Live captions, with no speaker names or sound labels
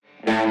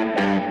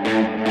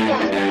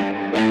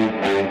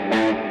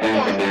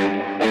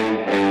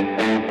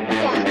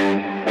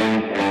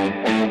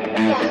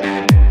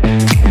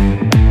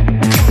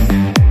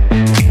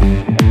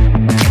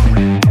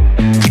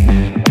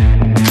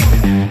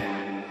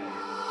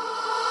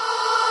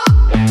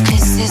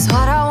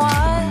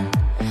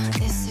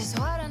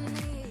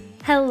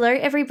Hello,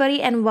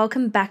 everybody, and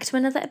welcome back to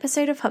another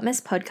episode of Hot Mess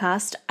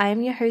Podcast. I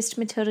am your host,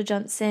 Matilda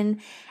Johnson,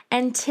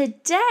 and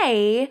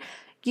today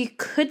you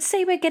could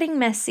say we're getting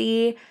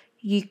messy.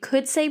 You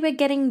could say we're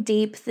getting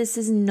deep. This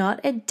is not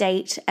a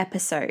date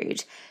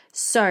episode.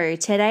 So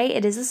today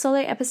it is a solo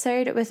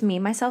episode with me,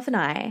 myself, and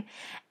I,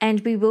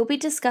 and we will be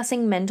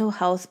discussing mental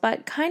health,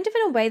 but kind of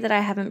in a way that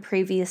I haven't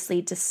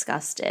previously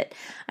discussed it.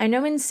 I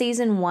know in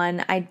season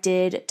 1 I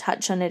did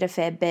touch on it a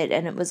fair bit,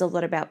 and it was a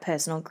lot about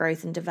personal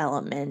growth and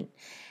development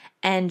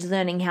and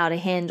learning how to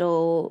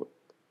handle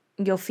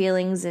your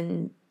feelings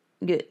in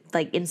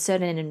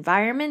certain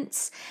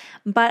environments.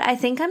 But I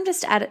think I'm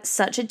just at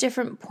such a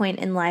different point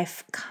in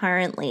life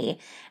currently.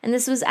 And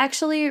this was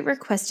actually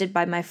requested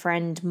by my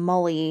friend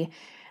Molly.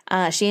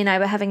 She and I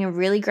were having a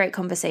really great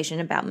conversation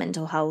about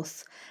mental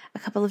health a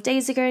couple of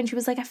days ago, and she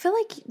was like, I feel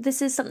like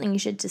this is something you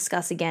should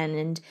discuss again.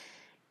 And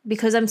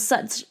because I'm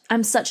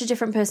such a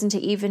different person to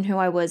even who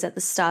I was at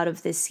the start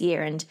of this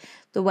year, and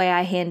the way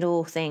I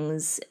handle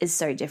things is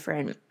so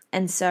different.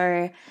 And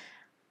so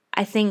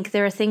I think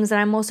there are things that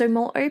I'm also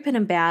more open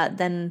about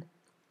than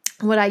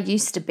what I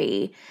used to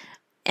be.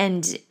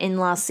 And in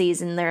last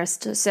season, there are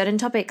certain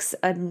topics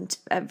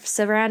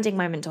surrounding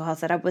my mental health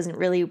that I wasn't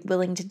really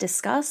willing to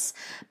discuss.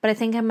 But I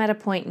think I'm at a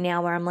point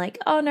now where I'm like,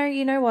 oh no,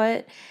 you know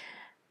what?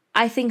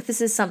 I think this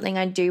is something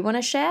I do want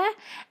to share.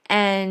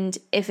 And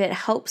if it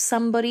helps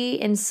somebody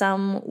in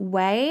some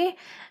way,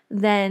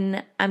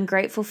 then I'm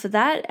grateful for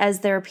that, as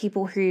there are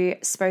people who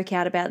spoke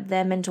out about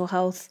their mental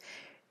health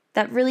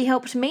that really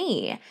helped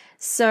me.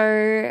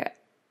 So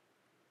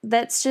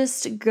let's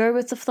just go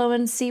with the flow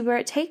and see where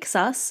it takes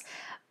us.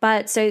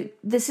 But so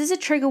this is a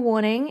trigger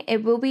warning.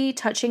 It will be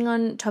touching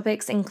on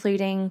topics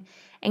including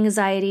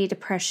anxiety,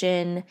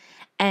 depression,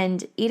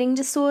 and eating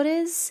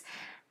disorders.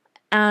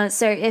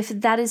 So if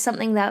that is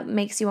something that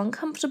makes you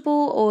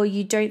uncomfortable, or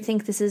you don't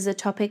think this is a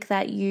topic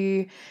that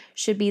you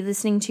should be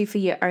listening to for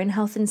your own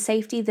health and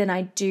safety, then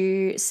I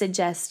do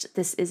suggest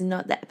this is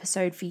not the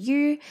episode for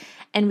you,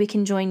 and we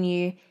can join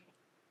you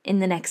in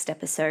the next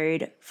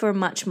episode for a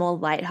much more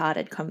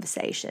lighthearted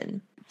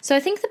conversation. So I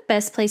think the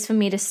best place for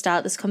me to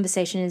start this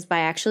conversation is by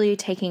actually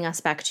taking us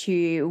back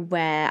to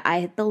where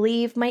I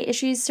believe my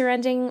issues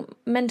surrounding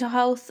mental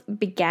health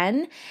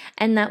began,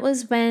 and that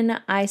was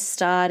when I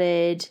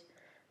started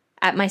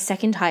at my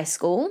second high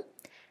school.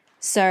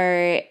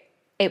 So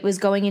it was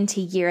going into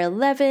year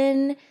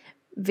 11,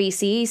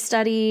 VCE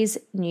studies,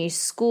 new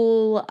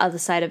school, other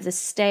side of the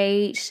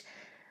state,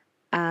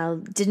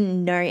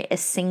 didn't know a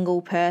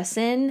single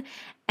person.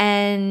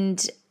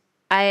 And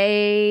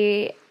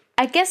I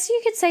guess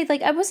you could say,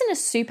 I wasn't a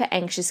super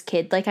anxious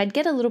kid. I'd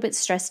get a little bit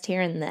stressed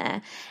here and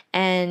there,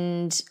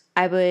 and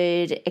I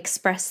would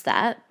express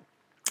that.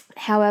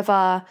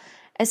 However,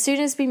 as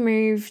soon as we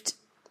moved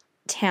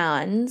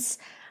towns,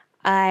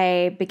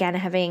 I began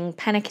having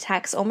panic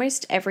attacks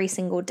almost every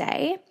single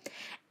day.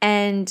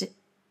 And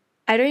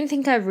I don't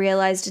think I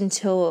realized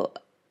until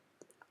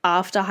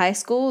after high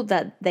school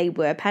that they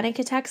were panic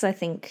attacks.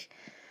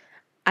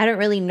 I don't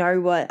really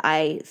know what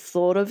I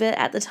thought of it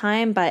at the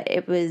time, but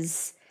it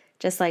was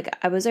just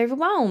I was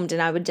overwhelmed,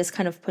 and I would just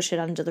kind of push it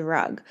under the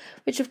rug,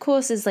 which of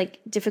course is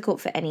difficult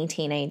for any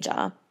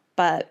teenager.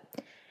 But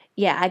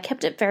yeah, I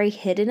kept it very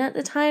hidden at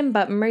the time,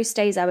 but most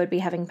days I would be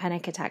having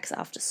panic attacks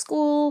after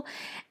school,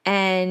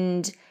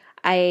 and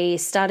I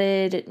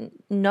started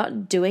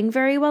not doing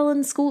very well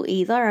in school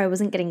either. I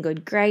wasn't getting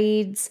good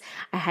grades.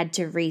 I had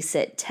to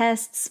resit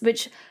tests,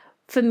 which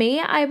for me,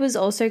 I was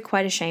also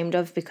quite ashamed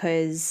of,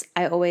 because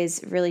I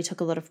always really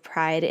took a lot of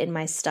pride in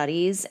my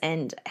studies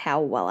and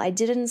how well I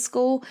did in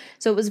school.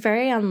 So it was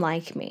very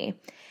unlike me.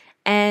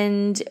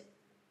 And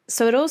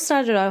so it all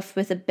started off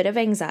with a bit of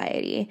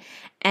anxiety,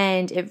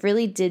 and it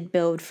really did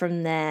build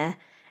from there.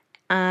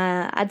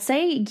 I'd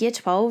say year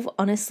 12,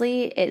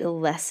 honestly, it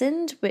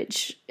lessened,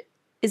 which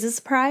is a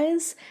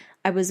surprise.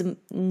 I was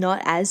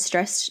not as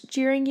stressed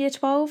during year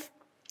 12.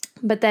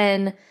 But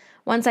then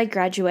once I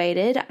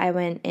graduated, I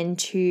went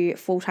into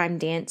full-time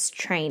dance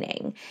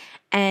training.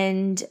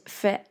 And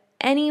for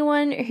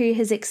anyone who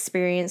has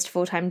experienced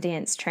full-time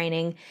dance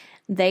training,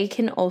 they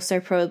can also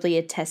probably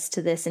attest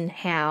to this, and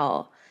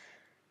how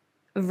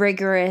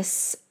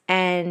rigorous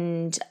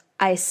and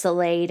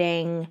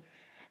isolating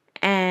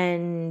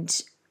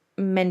and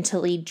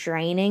mentally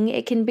draining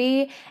it can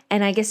be.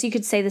 And I guess you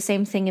could say the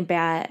same thing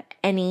about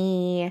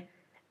any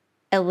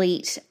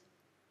elite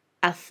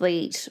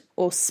athlete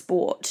or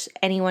sport.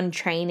 Anyone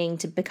training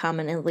to become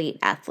an elite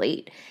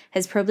athlete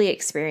has probably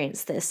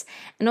experienced this.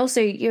 And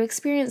also, you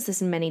experience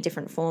this in many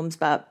different forms,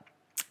 but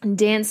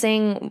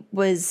dancing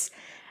was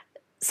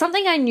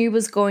something I knew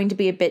was going to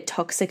be a bit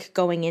toxic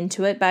going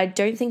into it, but I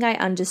don't think I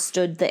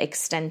understood the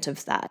extent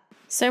of that.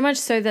 So much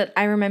so that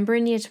I remember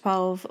in year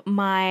 12,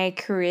 my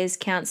careers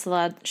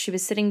counsellor, she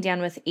was sitting down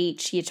with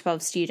each year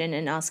 12 student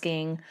and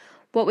asking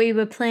what we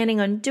were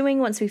planning on doing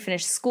once we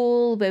finished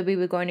school, where we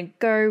were going to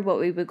go, what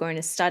we were going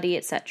to study,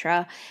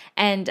 etc.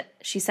 And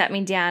she sat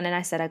me down and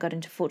I said I got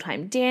into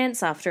full-time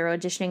dance after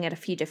auditioning at a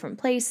few different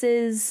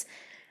places.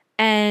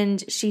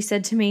 And she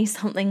said to me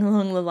something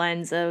along the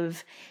lines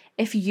of,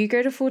 if you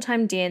go to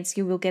full-time dance,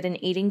 you will get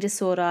an eating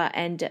disorder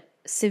and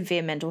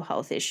severe mental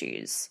health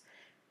issues.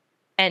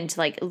 And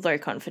like low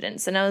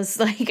confidence. And I was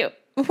like,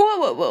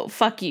 whoa,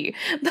 fuck you.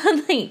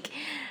 But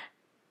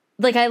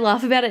like I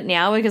laugh about it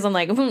now because I'm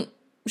like,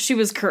 she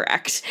was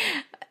correct.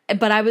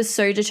 But I was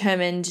so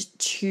determined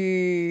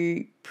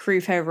to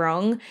prove her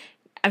wrong.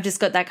 I've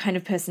just got that kind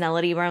of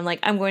personality where I'm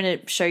like, I'm going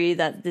to show you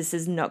that this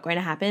is not going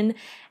to happen.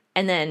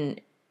 And then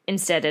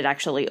instead it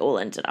actually all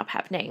ended up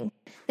happening.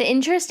 The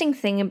interesting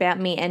thing about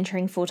me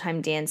entering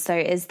full-time dance though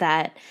is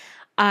that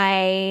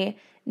I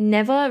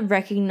never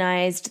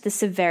recognized the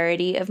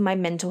severity of my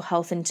mental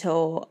health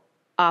until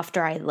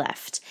after I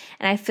left.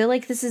 And I feel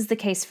like this is the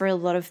case for a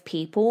lot of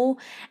people.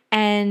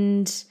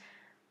 And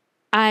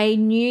I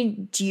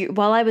knew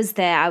while I was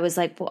there, I was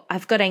like, well,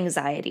 I've got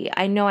anxiety.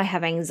 I know I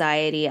have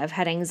anxiety. I've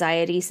had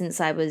anxiety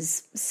since I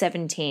was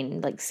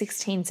 17, like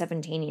 16,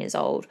 17 years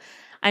old.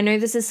 I know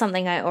this is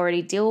something I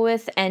already deal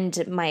with,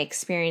 and my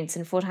experience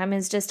in full-time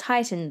has just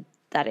heightened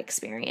that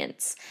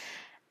experience.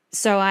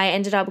 So I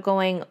ended up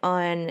going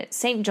on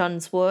St.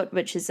 John's wort,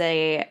 which is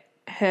a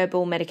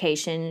herbal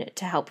medication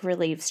to help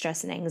relieve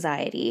stress and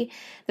anxiety.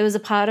 There was a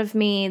part of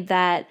me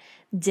that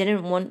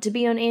didn't want to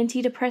be on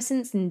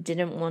antidepressants and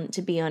didn't want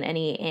to be on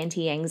any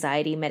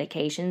anti-anxiety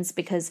medications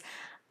because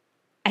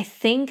I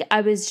think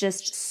I was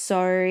just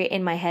so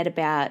in my head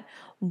about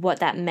what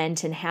that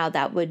meant and how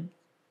that would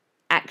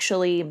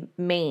actually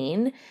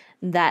mean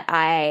that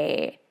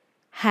I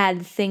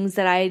had things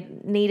that I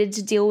needed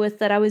to deal with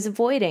that I was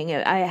avoiding.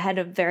 I had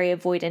a very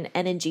avoidant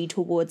energy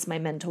towards my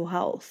mental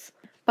health.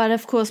 But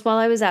of course, while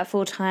I was at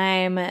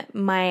full-time,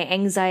 my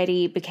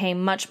anxiety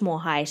became much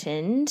more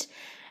heightened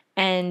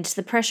and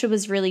the pressure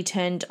was really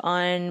turned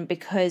on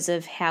because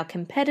of how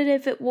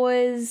competitive it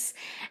was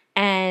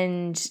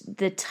and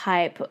the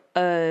type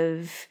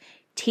of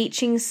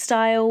teaching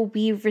style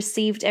we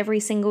received every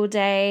single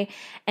day.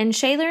 And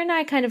Shayla and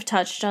I kind of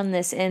touched on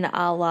this in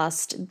our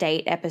last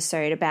date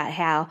episode about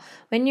how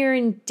when you're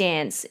in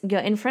dance,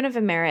 you're in front of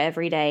a mirror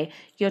every day,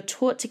 you're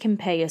taught to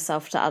compare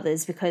yourself to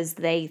others because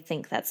they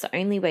think that's the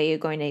only way you're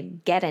going to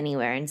get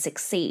anywhere and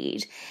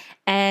succeed.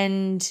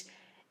 And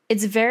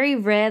it's very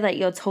rare that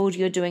you're told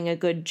you're doing a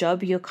good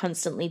job. You're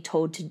constantly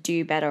told to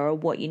do better or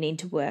what you need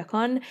to work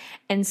on.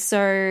 And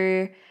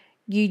so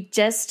you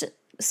just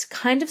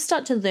kind of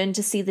start to learn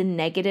to see the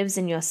negatives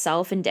in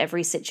yourself and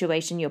every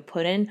situation you're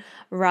put in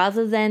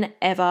rather than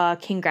ever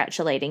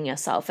congratulating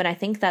yourself. And I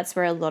think that's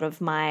where a lot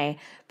of my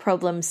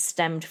problems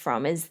stemmed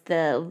from, is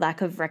the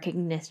lack of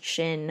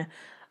recognition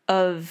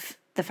of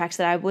the fact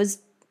that I was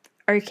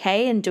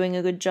okay and doing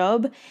a good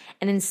job.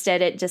 And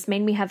instead it just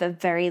made me have a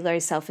very low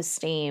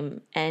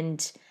self-esteem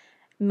and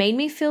made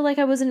me feel like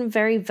I wasn't a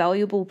very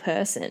valuable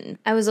person.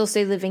 I was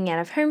also living out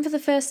of home for the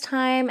first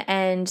time,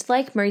 and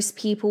like most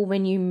people,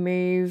 when you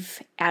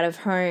move out of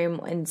home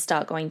and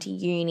start going to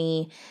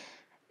uni,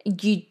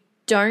 you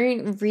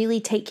don't really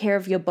take care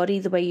of your body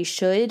the way you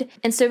should.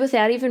 And so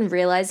without even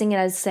realizing it,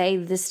 I'd say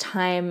this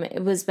time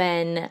it was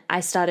when I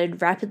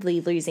started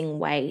rapidly losing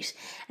weight.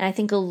 And I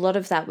think a lot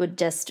of that would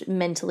just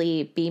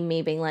mentally be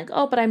me being like,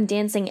 oh, but I'm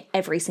dancing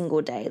every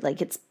single day.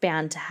 Like it's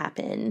bound to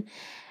happen.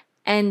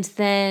 And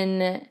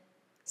then,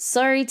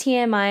 sorry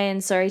TMI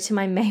and sorry to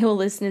my male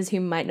listeners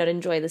who might not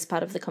enjoy this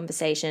part of the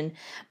conversation,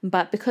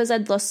 but because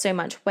I'd lost so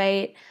much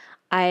weight,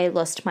 I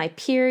lost my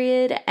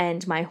period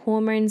and my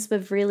hormones were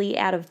really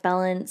out of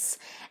balance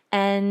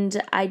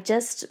and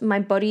my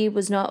body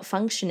was not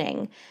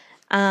functioning.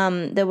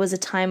 There was a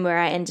time where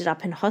I ended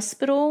up in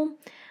hospital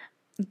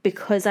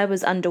because I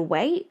was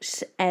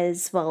underweight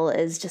as well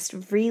as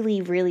just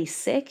really, really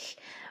sick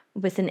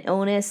with an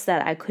illness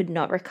that I could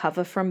not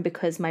recover from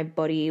because my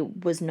body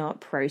was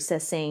not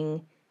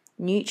processing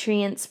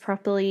nutrients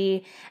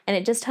properly, and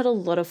it just had a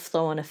lot of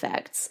flow-on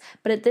effects.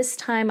 But at this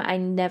time, I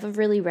never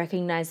really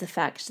recognized the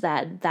fact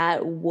that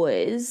that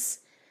was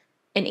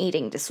an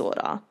eating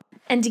disorder.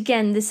 And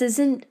again, this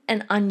isn't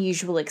an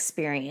unusual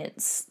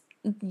experience.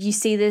 You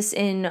see this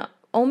in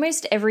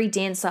almost every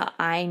dancer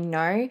I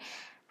know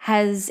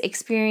has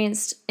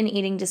experienced an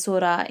eating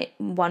disorder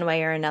one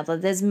way or another.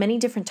 There's many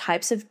different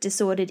types of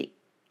disordered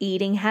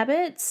eating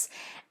habits,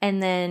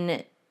 and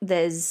then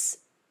there's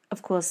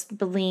of course,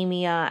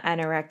 bulimia,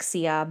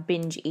 anorexia,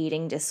 binge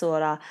eating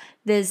disorder.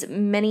 There's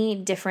many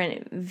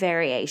different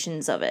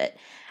variations of it.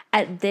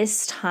 At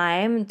this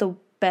time, the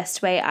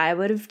best way I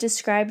would have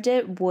described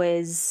it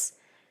was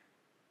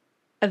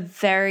a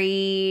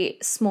very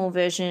small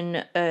version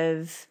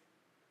of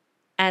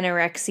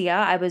anorexia.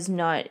 I was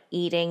not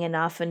eating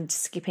enough and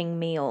skipping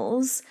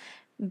meals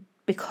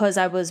because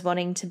I was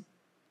wanting to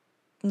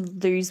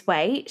lose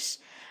weight.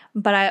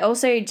 But I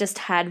also just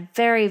had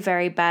very,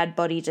 very bad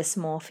body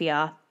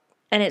dysmorphia.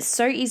 And it's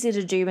so easy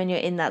to do when you're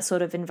in that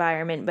sort of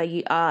environment where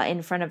you are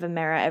in front of a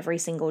mirror every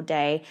single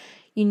day.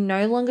 You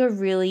no longer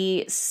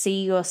really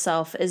see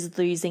yourself as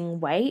losing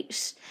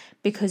weight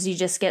because you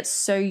just get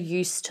so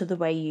used to the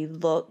way you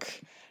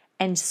look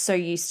and so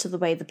used to the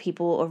way the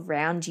people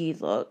around you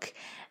look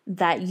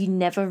that you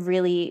never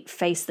really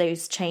face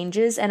those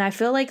changes. And I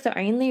feel like the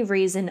only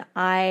reason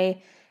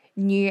I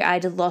knew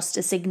I'd lost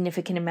a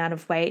significant amount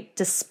of weight,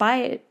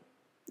 despite,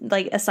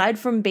 like, aside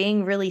from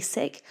being really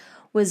sick,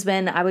 was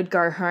when I would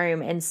go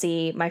home and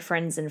see my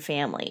friends and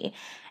family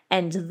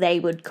and they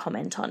would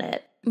comment on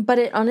it. But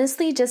it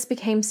honestly just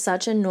became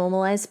such a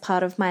normalized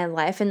part of my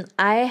life. And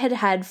I had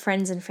had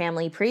friends and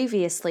family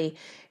previously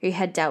who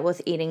had dealt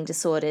with eating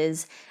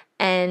disorders,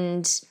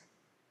 and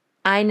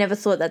I never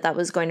thought that that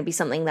was going to be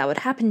something that would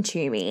happen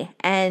to me.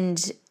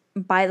 And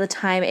by the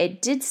time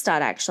it did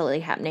start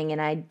actually happening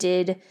and I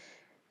did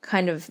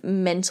kind of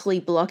mentally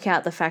block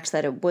out the fact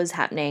that it was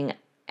happening,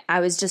 I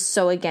was just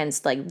so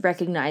against like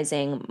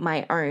recognizing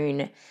my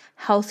own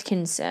health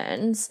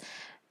concerns.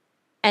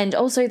 And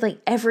also, like,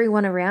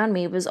 everyone around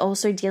me was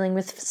also dealing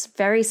with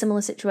very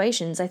similar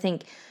situations. I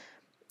think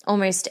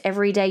almost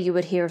every day you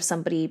would hear of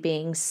somebody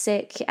being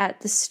sick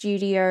at the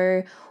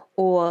studio,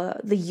 or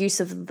the use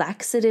of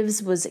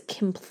laxatives was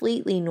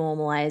completely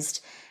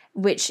normalized,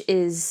 which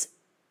is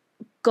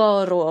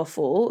god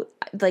awful.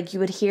 Like, you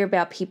would hear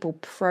about people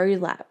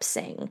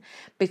prolapsing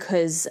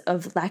because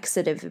of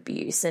laxative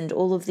abuse and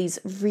all of these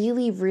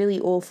really, really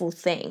awful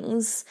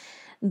things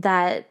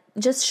that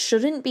just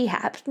shouldn't be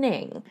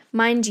happening.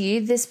 Mind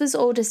you, this was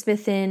all just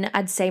within,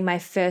 I'd say, my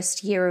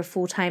first year of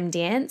full-time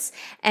dance.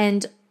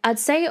 And I'd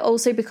say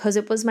also because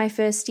it was my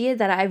first year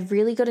that I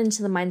really got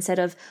into the mindset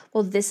of,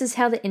 well, this is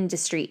how the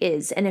industry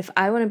is. And if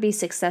I want to be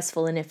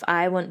successful and if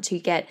I want to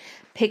get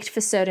picked for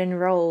certain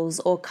roles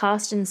or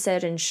cast in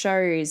certain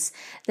shows,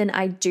 then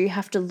I do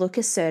have to look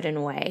a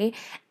certain way.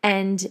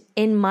 And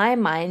in my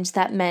mind,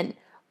 that meant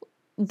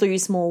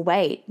lose more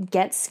weight,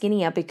 get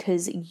skinnier,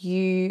 because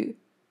you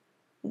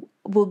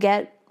will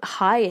get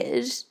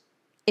hired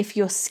if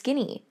you're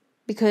skinny,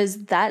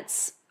 because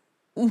that's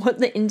what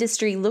the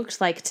industry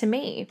looked like to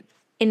me.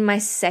 In my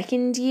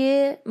second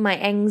year, my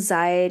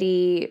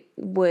anxiety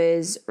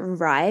was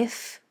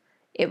rife.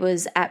 It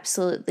was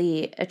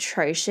absolutely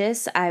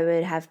atrocious. I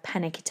would have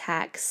panic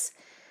attacks.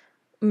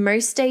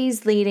 Most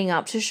days leading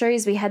up to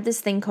shows, we had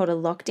this thing called a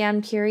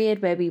lockdown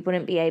period where we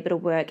wouldn't be able to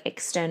work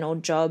external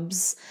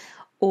jobs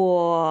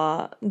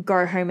or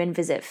go home and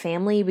visit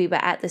family. We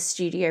were at the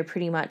studio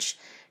pretty much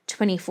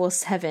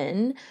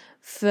 24/7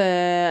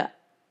 for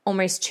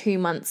almost 2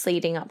 months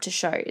leading up to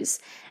shows.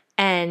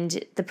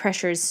 And the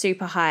pressure is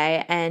super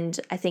high. And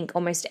I think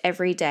almost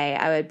every day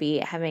I would be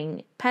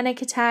having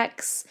panic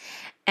attacks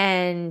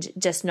and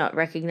just not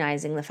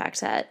recognizing the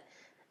fact that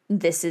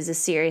this is a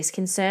serious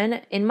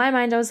concern. In my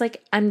mind, I was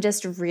like, I'm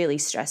just really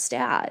stressed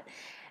out.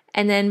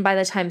 And then by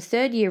the time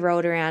third year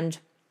rolled around,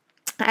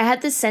 I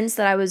had this sense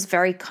that I was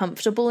very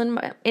comfortable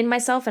in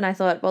myself, and I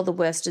thought, well, the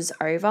worst is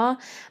over.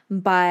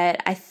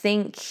 But I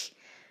think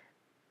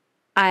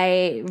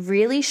I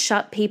really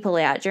shut people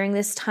out during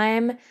this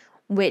time,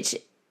 which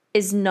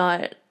is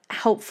not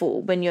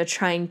helpful when you're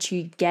trying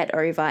to get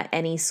over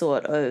any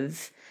sort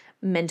of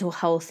mental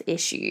health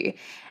issue.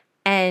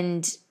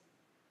 And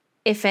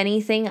if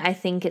anything, I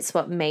think it's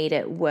what made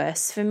it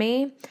worse for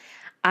me.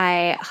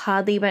 I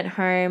hardly went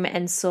home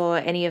and saw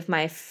any of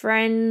my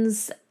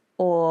friends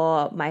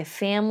or my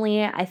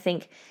family. I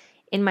think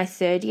in my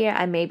third year,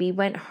 I maybe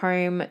went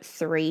home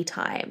 3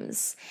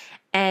 times.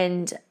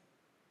 And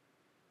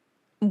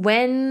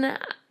when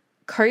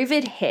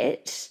COVID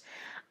hit,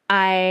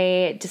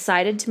 I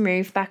decided to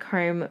move back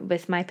home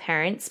with my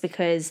parents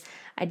because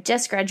I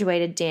just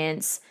graduated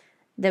dance.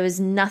 There was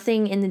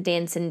nothing in the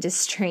dance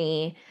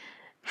industry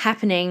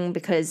happening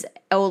because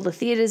all the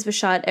theaters were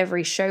shut,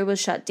 every show was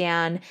shut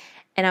down.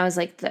 And I was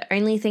like, the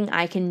only thing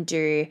I can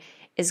do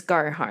is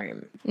go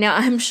home. Now,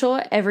 I'm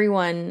sure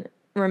everyone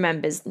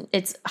remembers,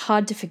 it's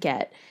hard to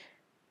forget,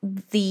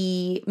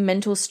 the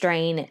mental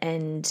strain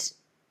and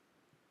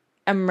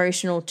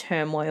emotional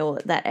turmoil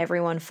that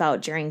everyone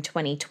felt during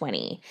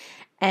 2020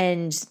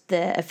 and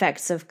the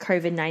effects of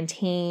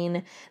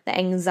COVID-19, the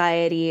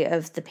anxiety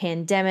of the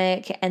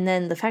pandemic, and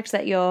then the fact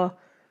that you're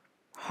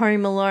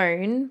home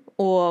alone,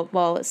 or,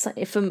 well,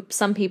 for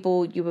some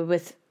people you were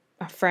with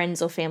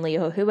friends or family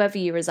or whoever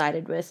you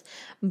resided with,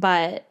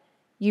 but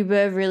you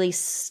were really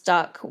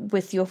stuck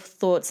with your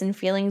thoughts and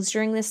feelings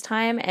during this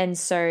time. And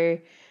so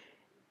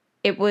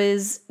it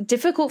was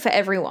difficult for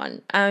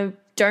everyone. I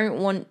don't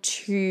want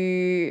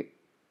to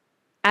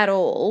at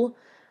all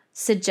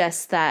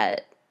suggest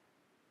that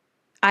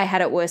I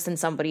had it worse than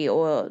somebody,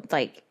 or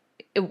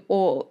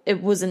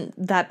it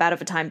wasn't that bad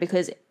of a time,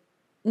 because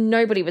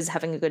nobody was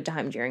having a good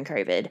time during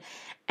COVID.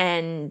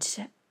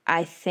 And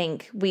I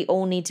think we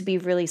all need to be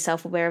really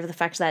self-aware of the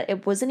fact that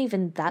it wasn't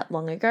even that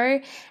long ago.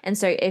 And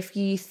so if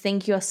you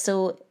think you're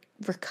still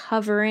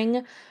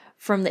recovering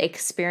from the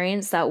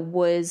experience that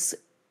was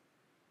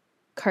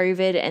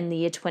COVID and the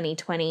year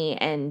 2020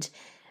 and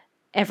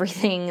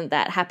everything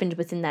that happened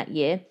within that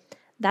year,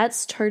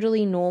 that's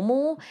totally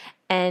normal,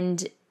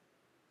 and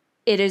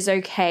it is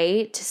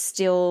okay to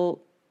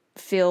still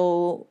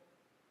feel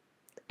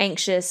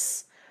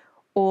anxious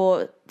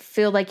or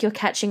feel like you're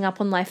catching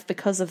up on life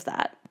because of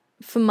that.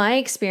 For my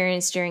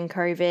experience during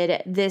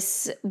COVID,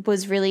 this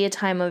was really a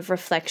time of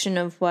reflection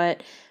of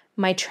what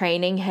my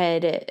training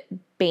had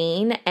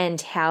been and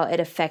how it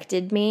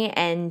affected me.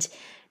 And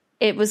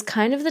it was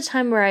kind of the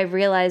time where I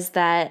realized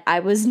that I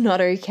was not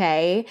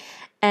okay.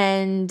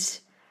 And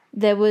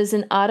there was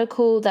an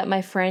article that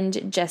my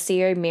friend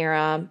Jessie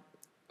O'Meara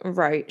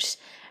wrote,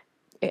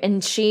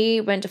 and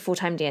she went to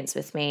full-time dance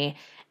with me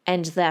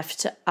and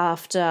left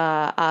after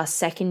our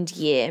second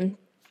year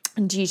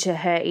due to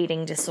her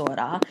eating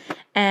disorder.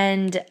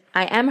 And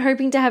I am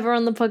hoping to have her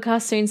on the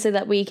podcast soon so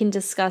that we can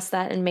discuss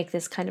that and make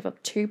this kind of a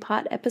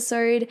 2-part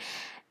episode.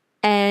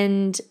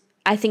 And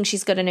I think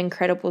she's got an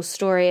incredible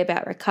story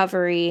about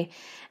recovery.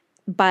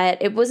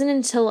 But it wasn't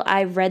until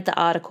I read the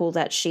article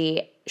that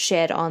she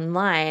shared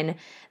online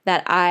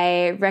that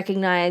I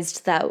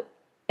recognized that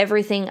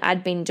everything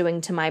I'd been doing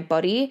to my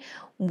body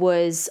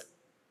was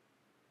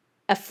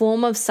a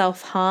form of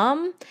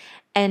self-harm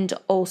and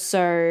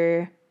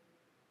also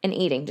an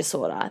eating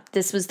disorder.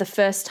 This was the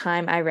first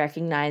time I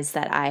recognized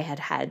that I had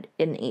had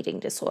an eating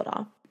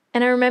disorder.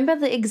 And I remember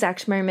the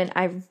exact moment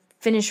I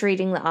finished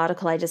reading the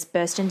article, I just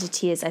burst into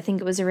tears. I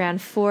think it was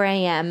around 4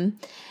 a.m.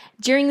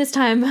 During this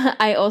time,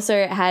 I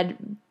also had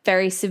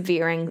very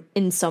severe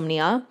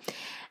insomnia.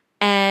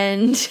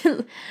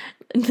 And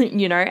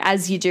you know,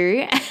 as you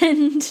do.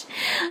 And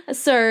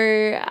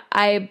so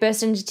I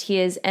burst into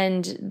tears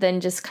and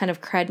then just kind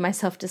of cried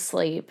myself to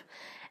sleep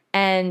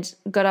and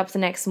got up the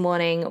next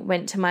morning,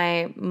 went to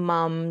my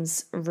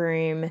mum's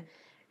room,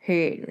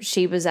 who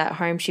she was at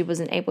home. She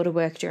wasn't able to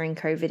work during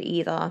COVID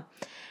either.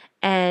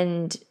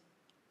 And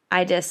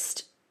I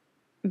just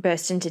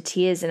burst into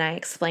tears and I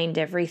explained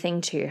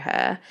everything to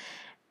her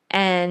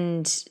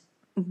and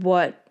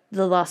what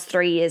the last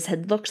 3 years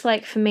had looked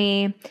like for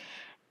me.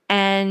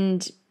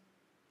 And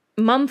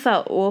Mum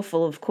felt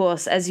awful, of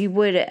course, as you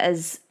would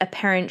as a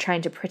parent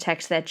trying to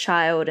protect their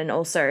child and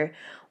also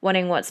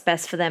wanting what's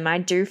best for them. I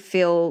do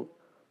feel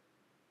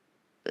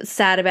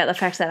sad about the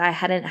fact that I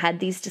hadn't had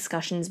these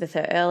discussions with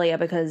her earlier,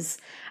 because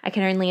I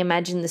can only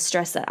imagine the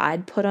stress that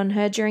I'd put on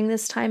her during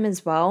this time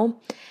as well.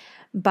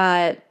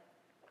 But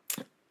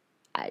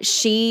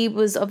she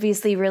was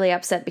obviously really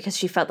upset because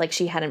she felt like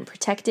she hadn't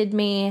protected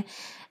me,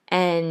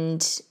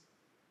 and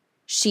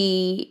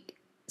she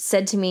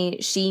said to me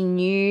she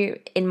knew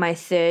in my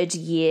 3rd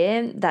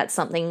year that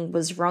something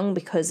was wrong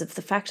because of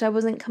the fact I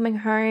wasn't coming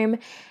home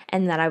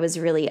and that I was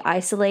really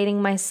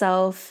isolating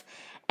myself.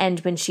 And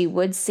when she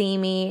would see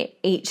me,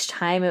 each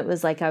time it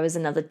was like I was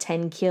another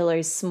 10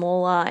 kilos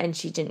smaller, and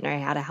she didn't know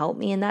how to help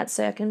me in that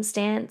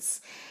circumstance.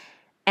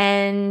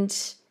 And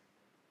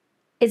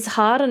it's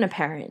hard on a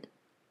parent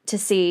to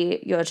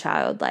see your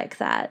child like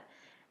that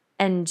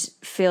and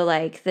feel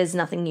like there's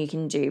nothing you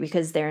can do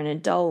because they're an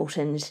adult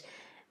and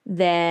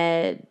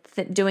they're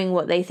doing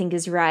what they think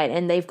is right,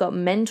 and they've got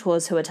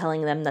mentors who are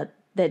telling them that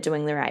they're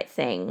doing the right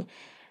thing.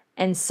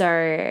 And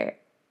so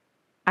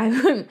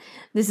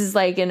this is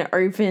like an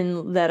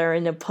open letter,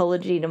 an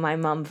apology to my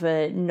mum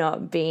for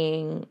not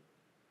being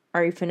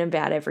open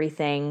about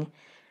everything.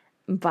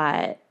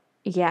 But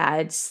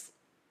yeah,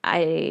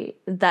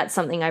 that's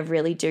something I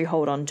really do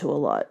hold on to a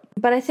lot.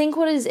 But I think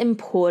what is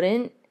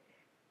important,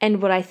 and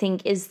what I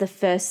think is the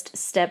first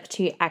step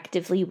to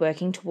actively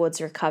working towards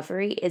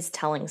recovery, is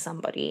telling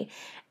somebody.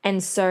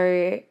 And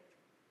so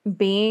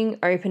being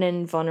open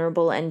and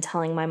vulnerable and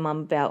telling my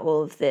mum about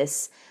all of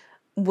this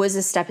was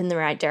a step in the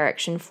right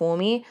direction for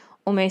me.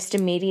 Almost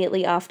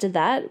immediately after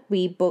that,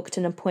 we booked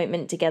an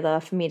appointment together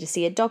for me to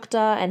see a doctor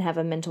and have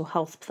a mental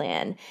health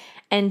plan.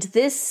 And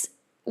this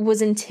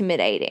was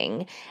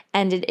intimidating,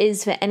 and it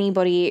is for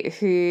anybody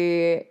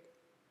who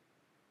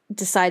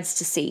decides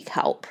to seek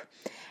help.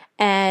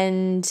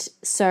 And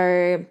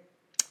so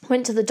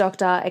went to the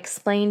doctor,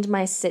 explained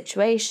my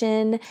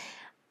situation.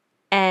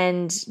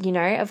 And, you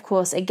know, of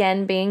course,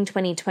 again, being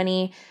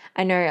 2020,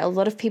 I know a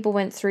lot of people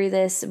went through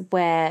this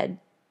where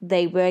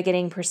they were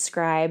getting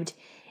prescribed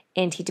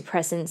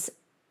antidepressants,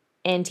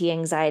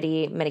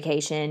 anti-anxiety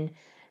medication,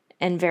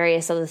 and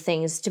various other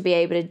things to be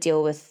able to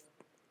deal with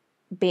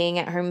being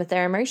at home with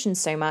their emotions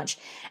so much.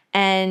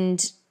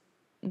 And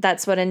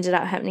that's what ended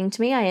up happening to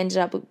me. I ended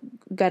up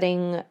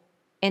getting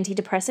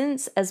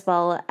antidepressants as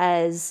well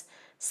as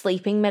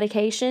sleeping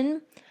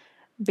medication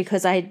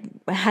because I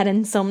had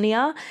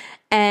insomnia.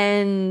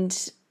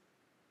 And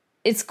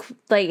it's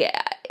like,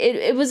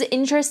 it was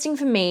interesting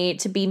for me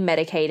to be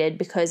medicated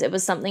because it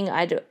was something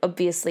I'd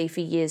obviously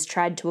for years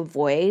tried to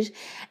avoid.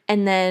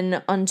 And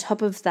then on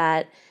top of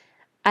that,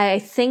 I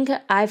think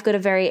I've got a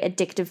very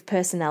addictive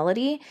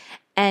personality,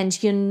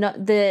 and you're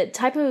not the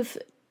type of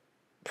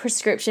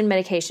prescription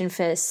medication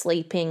for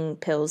sleeping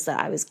pills that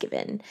I was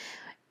given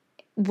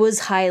was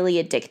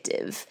highly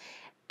addictive.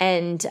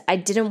 And I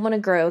didn't want to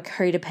grow a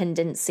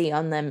codependency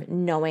on them,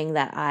 knowing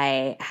that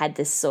I had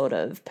this sort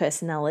of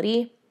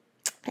personality.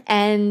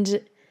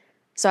 And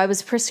so I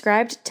was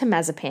prescribed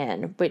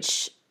temazepam,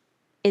 which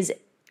is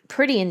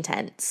pretty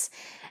intense.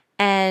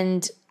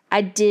 And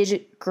I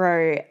did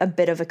grow a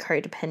bit of a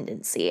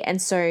codependency.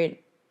 And so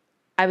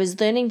I was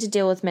learning to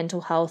deal with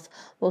mental health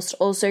whilst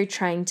also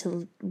trying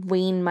to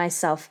wean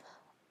myself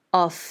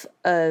off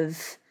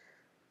of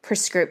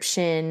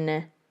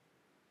prescription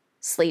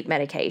sleep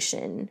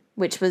medication,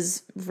 which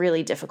was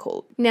really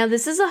difficult. Now,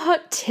 this is a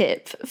hot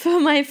tip for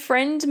my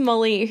friend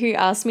Molly, who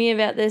asked me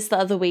about this the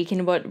other week,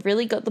 and what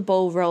really got the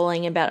ball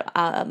rolling about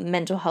our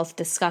mental health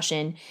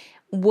discussion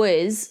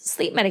was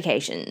sleep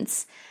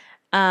medications.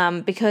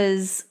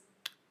 Because,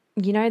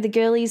 the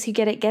girlies who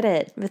get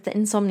it with the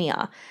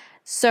insomnia.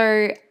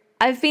 So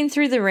I've been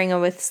through the ringer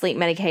with sleep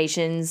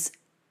medications.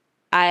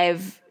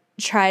 I've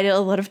tried a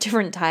lot of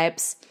different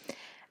types.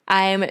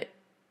 I'm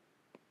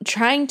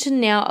trying to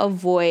now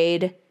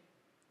avoid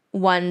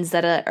ones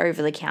that are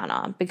over the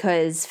counter,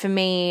 because for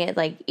me,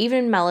 like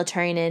even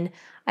melatonin,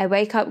 I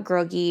wake up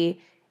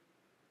groggy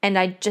and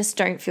I just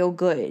don't feel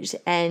good,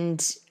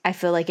 and I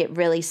feel like it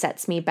really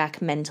sets me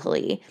back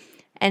mentally.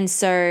 And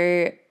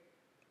so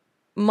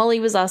Molly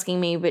was asking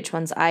me which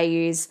ones I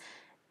use.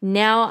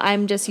 Now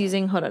I'm just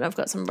using, hold on, I've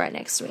got some right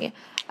next to me.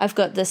 I've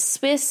got the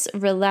Swiss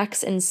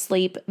Relax and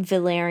Sleep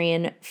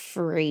Valerian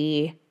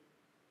Free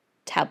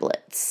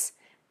tablets.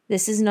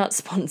 This is not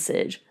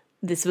sponsored.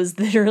 This was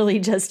literally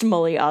just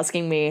Molly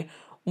asking me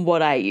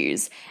what I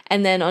use.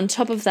 And then on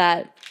top of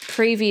that,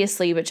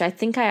 previously, which I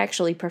think I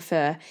actually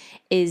prefer,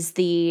 is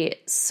the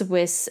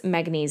Swiss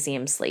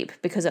Magnesium Sleep,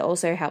 because it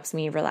also helps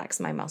me relax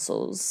my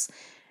muscles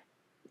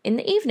in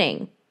the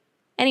evening.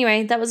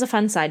 Anyway, that was a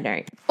fun side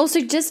note.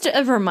 Also, just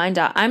a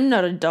reminder, I'm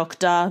not a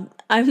doctor.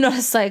 I'm not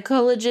a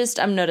psychologist.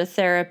 I'm not a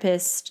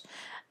therapist.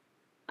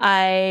 I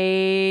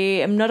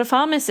am not a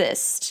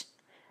pharmacist.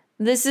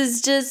 This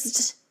is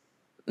just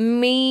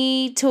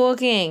me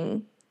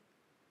talking,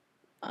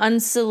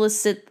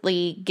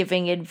 unsolicitedly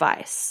giving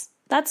advice.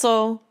 That's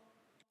all.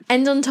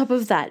 And on top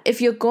of that,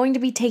 if you're going to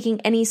be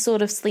taking any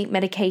sort of sleep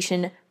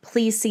medication,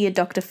 please see a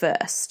doctor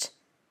first.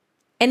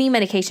 Any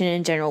medication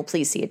in general,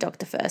 please see a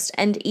doctor first.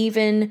 And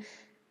even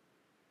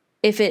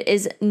if it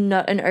is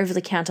not an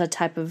over-the-counter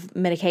type of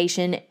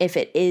medication, if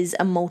it is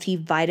a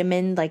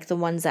multivitamin like the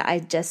ones that I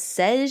just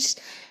said,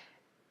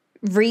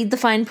 read the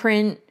fine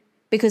print,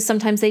 because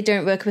sometimes they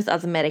don't work with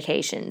other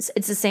medications.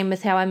 It's the same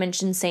with how I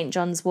mentioned St.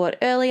 John's wort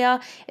earlier.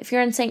 If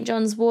you're on St.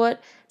 John's wort,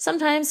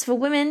 sometimes for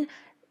women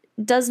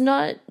does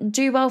not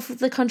do well for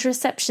the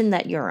contraception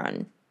that you're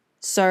on.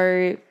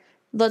 So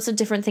lots of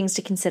different things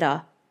to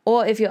consider.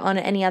 Or if you're on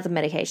any other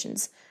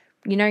medications,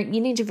 you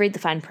need to read the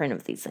fine print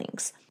of these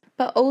things.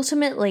 But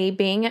ultimately,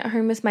 being at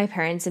home with my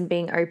parents and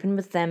being open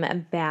with them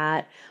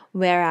about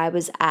where I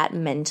was at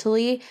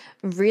mentally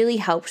really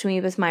helped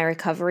me with my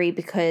recovery,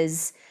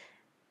 because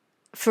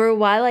for a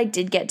while I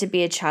did get to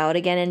be a child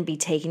again and be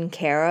taken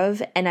care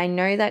of. And I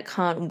know that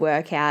can't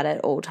work out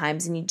at all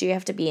times, and you do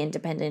have to be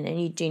independent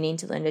and you do need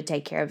to learn to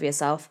take care of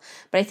yourself.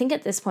 But I think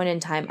at this point in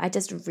time, I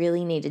just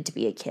really needed to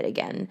be a kid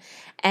again.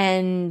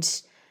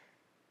 And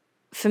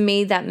for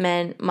me, that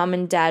meant mum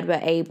and dad were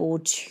able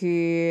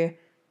to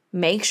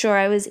make sure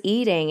I was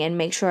eating and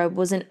make sure I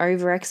wasn't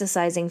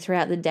over-exercising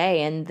throughout the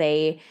day. And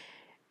they,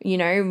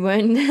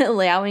 weren't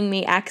allowing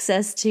me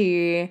access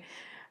to,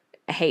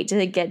 I hate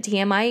to get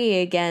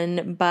TMIE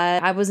again,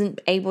 but I wasn't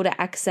able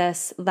to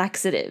access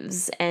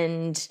laxatives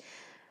and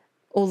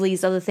all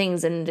these other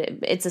things. And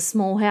it's a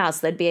small house.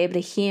 They'd be able to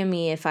hear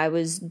me if I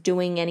was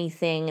doing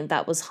anything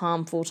that was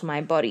harmful to my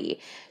body.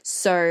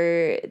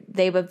 So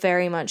they were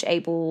very much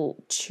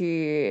able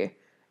to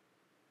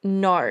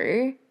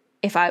know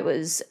if I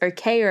was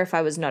okay or if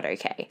I was not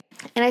okay.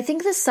 And I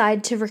think the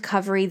side to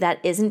recovery that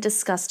isn't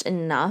discussed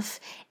enough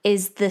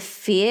is the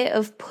fear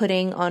of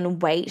putting on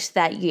weight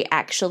that you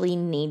actually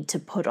need to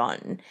put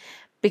on.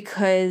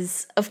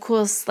 Because, of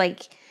course,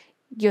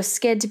 you're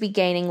scared to be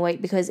gaining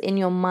weight, because in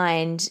your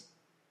mind,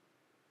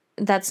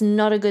 that's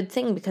not a good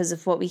thing because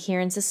of what we hear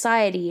in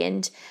society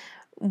and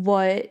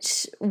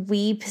what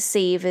we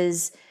perceive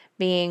as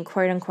being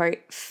quote unquote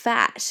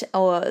fat,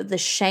 or the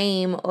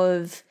shame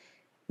of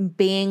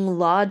being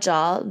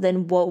larger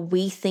than what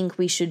we think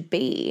we should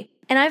be.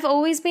 And I've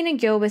always been a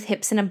girl with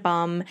hips and a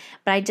bum,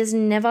 but I just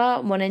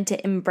never wanted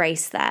to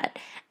embrace that.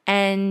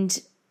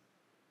 And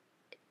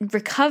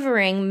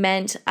recovering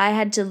meant I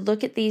had to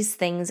look at these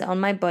things on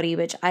my body,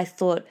 which I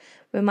thought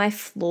were my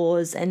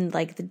flaws and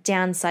the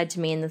downside to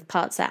me, and the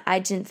parts that I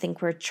didn't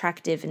think were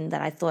attractive and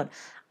that I thought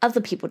other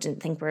people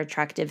didn't think were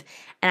attractive.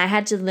 And I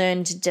had to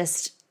learn to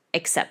just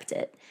accept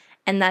it.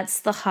 And that's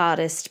the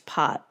hardest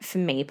part for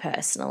me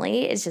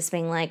personally, is just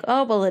being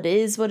oh, well, it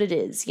is what it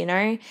is,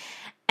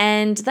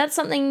 And that's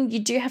something you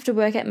do have to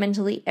work at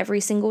mentally every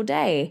single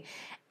day.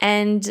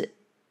 And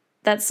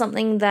that's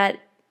something that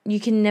you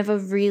can never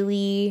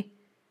really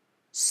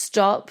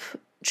stop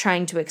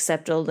trying to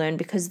accept or learn,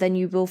 because then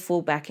you will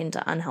fall back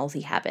into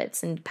unhealthy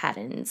habits and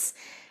patterns.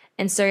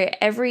 And so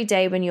every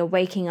day when you're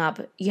waking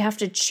up, you have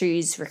to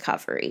choose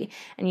recovery,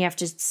 and you have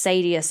to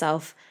say to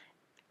yourself,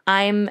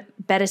 I'm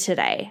better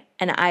today,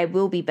 and I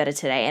will be better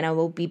today, and I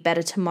will be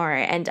better tomorrow,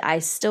 and I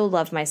still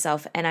love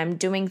myself, and I'm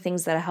doing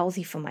things that are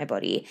healthy for my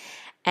body.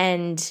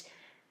 and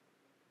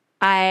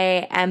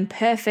I am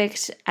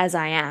perfect as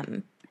I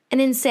am. And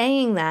in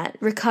saying that,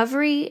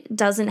 recovery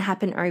doesn't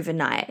happen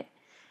overnight.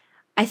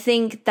 I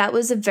think that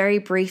was a very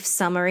brief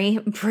summary.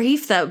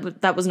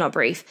 That was not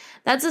brief.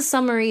 That's a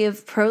summary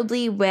of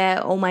probably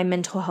where all my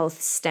mental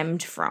health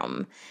stemmed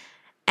from.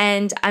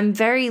 And I'm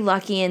very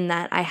lucky in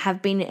that I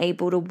have been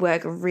able to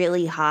work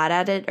really hard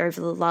at it over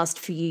the last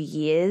few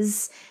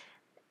years,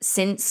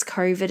 since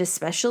COVID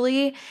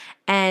especially.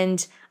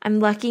 And I'm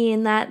lucky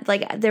in that,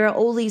 like, there are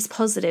all these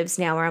positives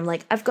now where I'm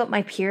like, I've got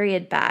my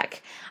period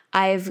back.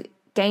 I've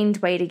gained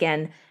weight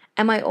again.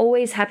 Am I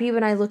always happy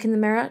when I look in the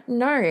mirror?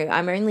 No,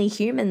 I'm only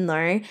human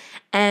though.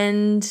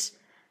 And,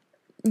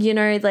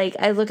 like,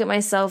 I look at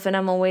myself and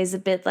I'm always a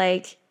bit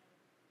like,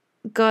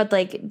 God,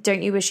 like,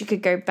 don't you wish you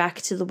could go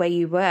back to the way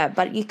you were?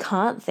 But you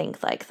can't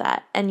think like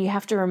that. And you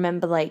have to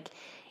remember, like,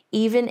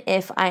 even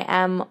if I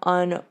am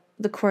on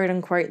the quote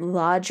unquote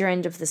larger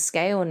end of the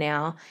scale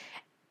now,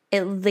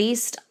 at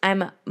least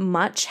I'm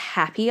much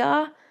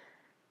happier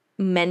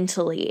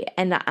mentally,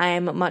 and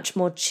I'm much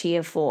more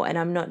cheerful, and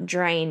I'm not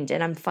drained,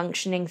 and I'm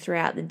functioning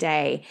throughout the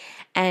day,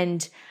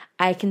 and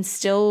I can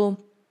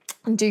still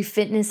do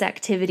fitness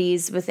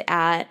activities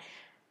without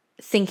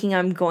thinking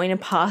I'm going to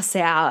pass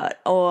out,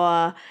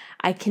 or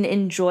I can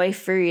enjoy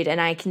food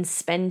and I can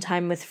spend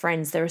time with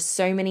friends. There are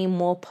so many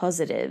more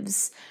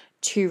positives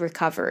to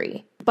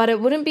recovery. But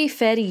it wouldn't be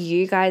fair to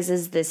you guys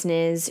as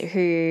listeners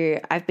who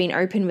I've been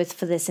open with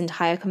for this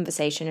entire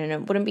conversation, and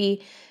it wouldn't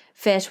be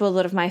fair to a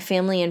lot of my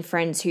family and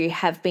friends who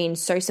have been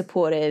so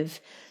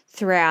supportive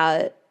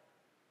throughout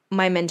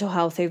my mental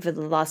health over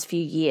the last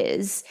few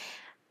years,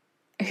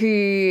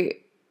 who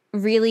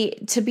really,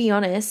 to be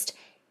honest,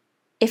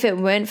 if it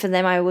weren't for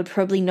them, I would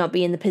probably not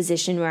be in the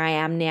position where I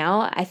am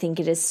now. I think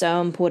it is so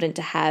important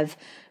to have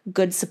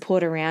good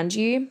support around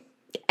you.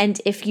 And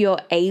if you're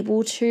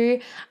able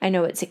to, I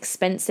know it's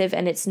expensive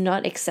and it's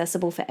not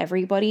accessible for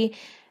everybody,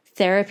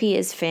 therapy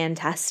is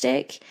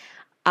fantastic.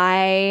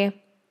 I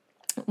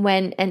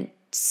went and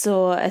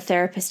saw a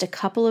therapist a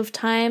couple of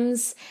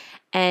times,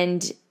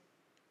 and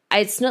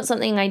it's not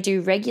something I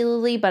do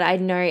regularly, but I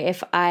know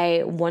if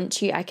I want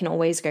to, I can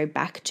always go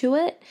back to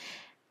it.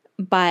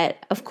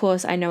 But of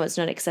course, I know it's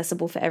not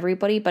accessible for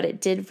everybody, but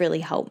it did really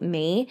help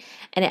me,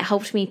 and it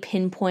helped me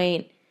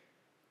pinpoint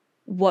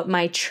what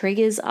my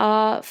triggers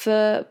are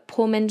for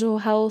poor mental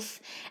health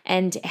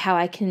and how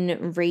I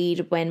can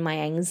read when my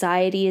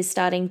anxiety is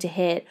starting to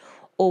hit,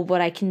 or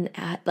what I can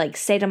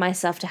say to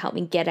myself to help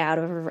me get out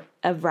of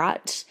a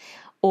rut,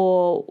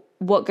 or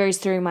what goes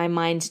through my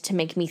mind to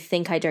make me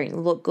think I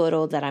don't look good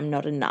or that I'm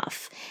not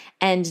enough.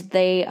 And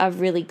they are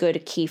really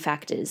good key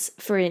factors.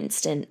 For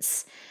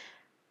instance,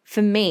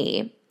 for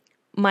me,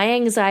 my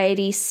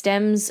anxiety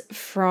stems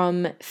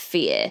from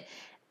fear.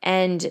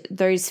 And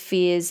those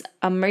fears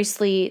are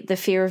mostly the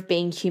fear of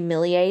being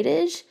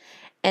humiliated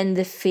and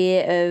the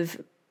fear of,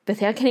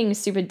 without getting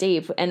super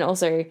deep, and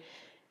also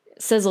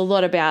says a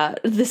lot about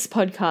this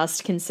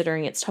podcast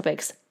considering its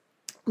topics,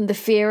 the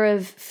fear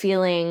of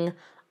feeling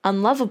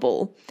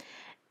unlovable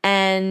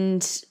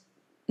and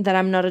that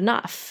I'm not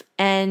enough.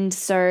 And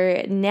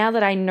so now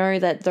that I know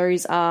that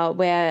those are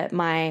where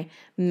my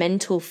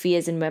mental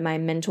fears and where my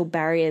mental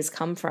barriers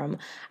come from,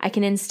 I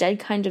can instead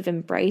kind of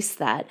embrace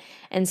that.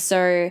 And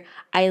so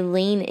I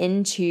lean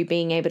into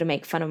being able to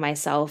make fun of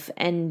myself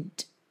and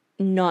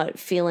not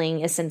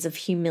feeling a sense of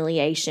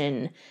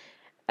humiliation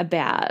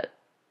about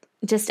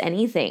just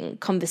anything,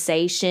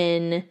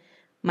 conversation,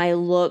 my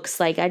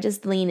looks. Like, I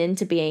just lean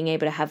into being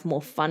able to have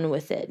more fun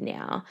with it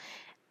now.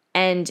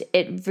 And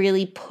it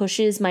really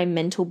pushes my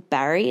mental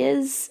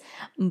barriers,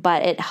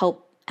 but it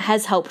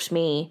has helped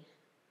me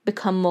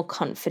become more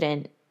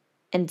confident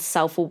and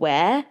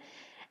self-aware.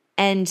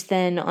 And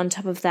then on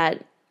top of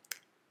that,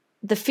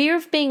 the fear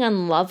of being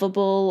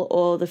unlovable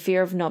or the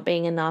fear of not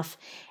being enough,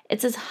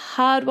 it's a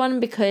hard one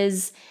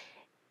because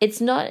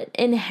it's not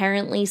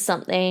inherently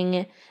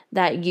something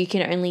that you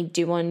can only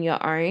do on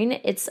your own.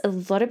 It's a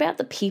lot about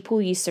the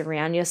people you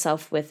surround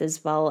yourself with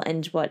as well,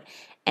 and what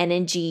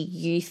energy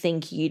you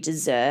think you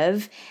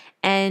deserve.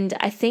 And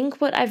I think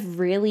what I've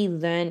really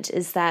learned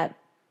is that,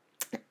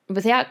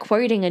 without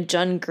quoting a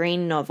John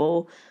Green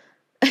novel,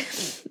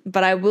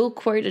 but I will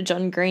quote a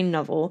John Green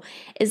novel,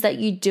 is that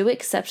you do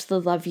accept the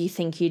love you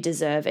think you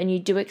deserve, and you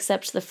do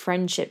accept the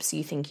friendships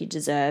you think you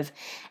deserve.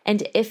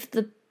 And if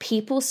the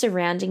people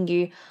surrounding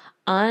you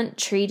aren't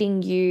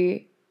treating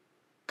you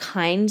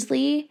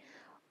kindly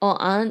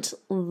or aren't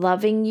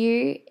loving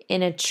you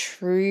in a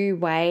true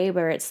way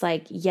where it's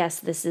like, yes,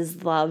 this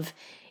is love,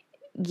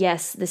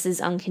 yes, this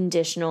is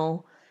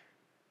unconditional,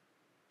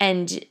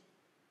 and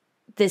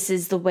this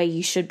is the way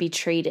you should be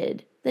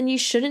treated, then you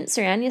shouldn't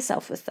surround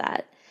yourself with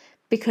that,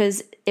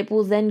 because it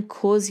will then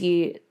cause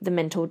you the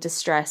mental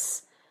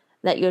distress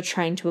that you're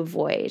trying to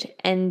avoid.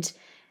 And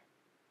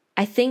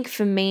I think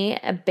for me,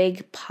 a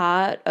big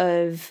part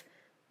of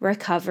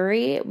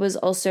recovery was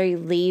also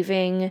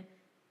leaving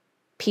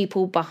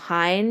people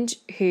behind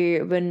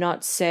who were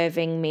not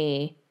serving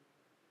me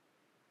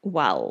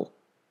well.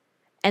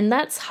 And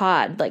that's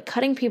hard. Like,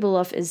 cutting people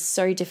off is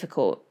so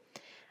difficult.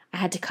 I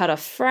had to cut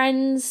off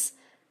friends,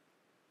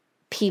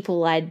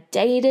 people I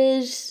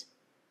dated,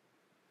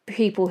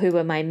 people who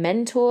were my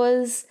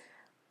mentors,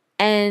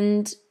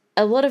 and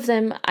a lot of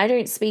them I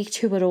don't speak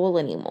to at all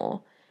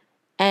anymore.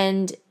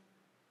 And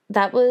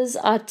that was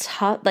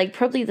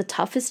probably the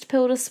toughest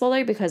pill to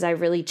swallow because I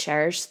really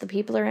cherished the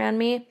people around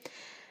me.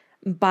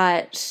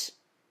 But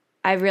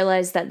I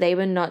realized that they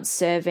were not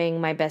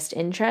serving my best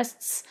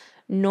interests,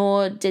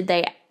 nor did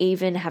they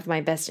even have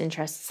my best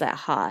interests at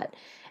heart.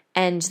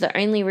 And the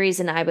only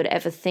reason I would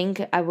ever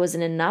think I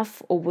wasn't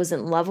enough or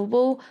wasn't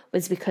lovable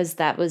was because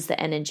that was the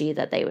energy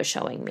that they were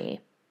showing me.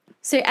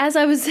 So as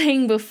I was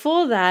saying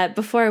before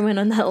I went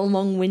on that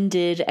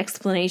long-winded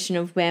explanation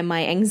of where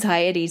my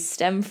anxieties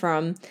stem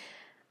from,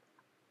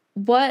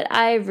 what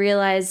I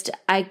realized,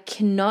 I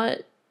cannot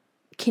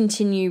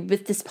continue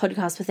with this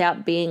podcast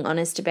without being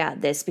honest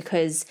about this,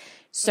 because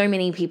so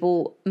many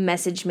people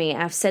message me.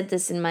 I've said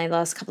this in my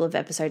last couple of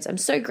episodes. I'm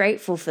so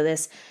grateful for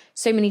this.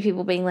 So many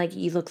people being like,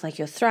 you look like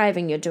you're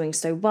thriving, you're doing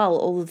so well,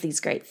 all of these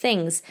great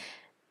things.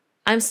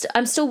 I'm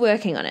still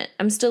working on it.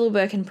 I'm still a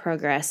work in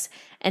progress.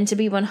 And to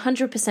be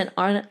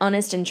 100%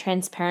 honest and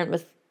transparent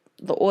with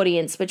the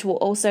audience, which will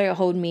also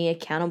hold me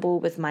accountable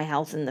with my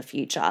health in the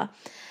future,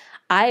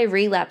 I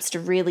relapsed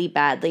really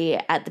badly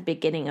at the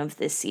beginning of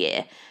this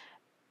year,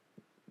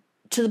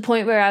 to the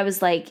point where I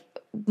was like,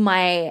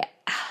 my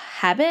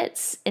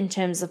habits in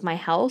terms of my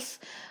health,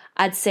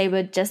 I'd say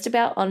were just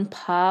about on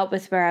par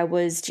with where I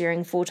was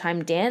during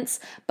full-time dance,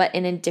 but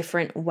in a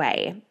different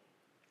way.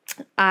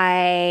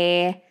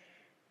 I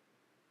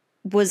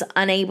was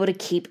unable to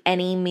keep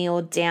any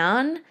meal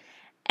down,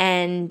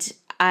 and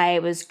I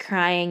was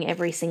crying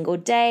every single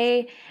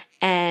day,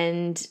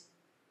 and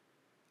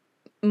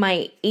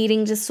my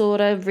eating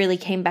disorder really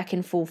came back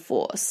in full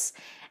force.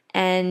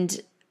 And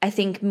I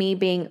think me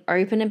being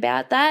open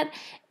about that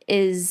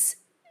is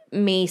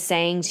me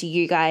saying to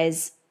you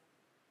guys,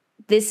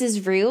 this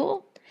is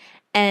real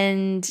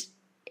and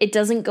it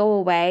doesn't go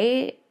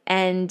away.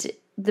 And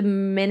the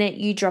minute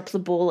you drop the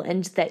ball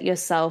and let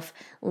yourself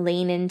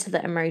lean into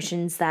the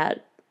emotions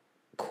that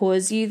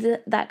cause you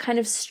that kind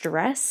of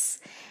stress,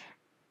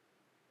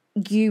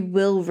 you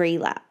will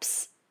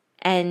relapse.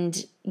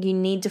 And you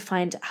need to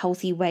find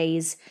healthy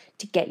ways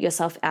to get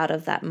yourself out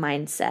of that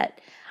mindset.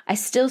 I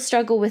still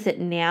struggle with it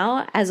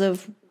now. As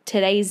of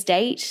today's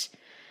date,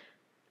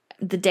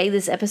 the day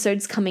this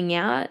episode's coming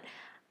out,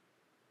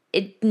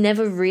 it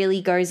never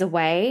really goes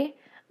away,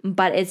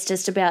 but it's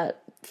just about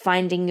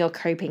finding your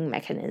coping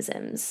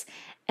mechanisms.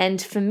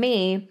 And for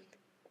me,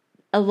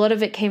 a lot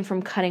of it came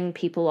from cutting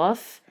people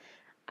off.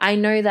 I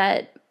know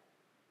that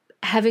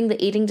having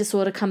the eating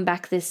disorder come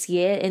back this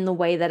year in the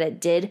way that it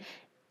did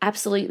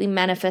absolutely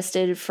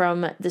manifested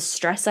from the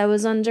stress I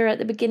was under at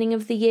the beginning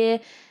of the year.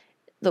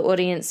 The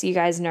audience, you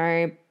guys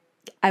know,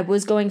 I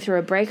was going through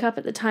a breakup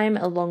at the time,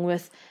 along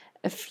with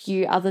a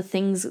few other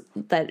things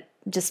that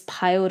just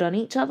piled on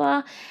each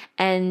other.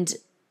 And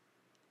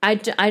I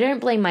don't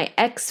blame my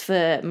ex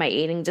for my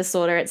eating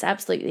disorder. It's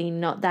absolutely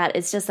not that.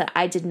 It's just that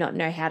I did not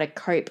know how to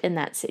cope in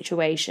that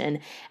situation.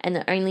 And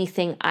the only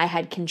thing I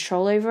had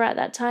control over at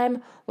that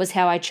time was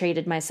how I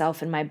treated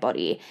myself and my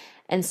body.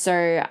 And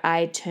so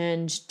I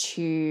turned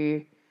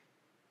to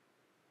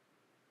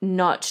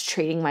not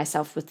treating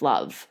myself with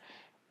love.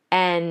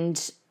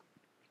 And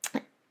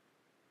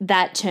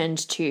that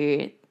turned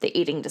to the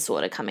eating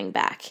disorder coming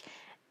back.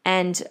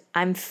 And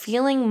I'm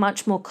feeling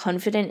much more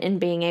confident in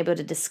being able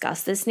to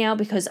discuss this now,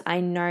 because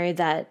I know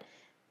that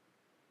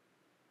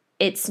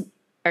it's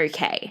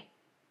okay.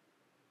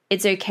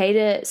 It's okay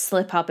to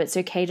slip up. It's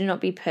okay to not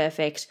be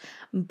perfect,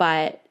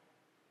 but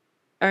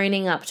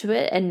owning up to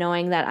it and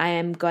knowing that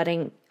I'm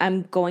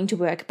going to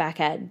work back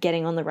at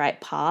getting on the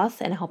right path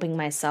and helping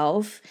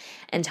myself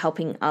and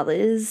helping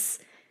others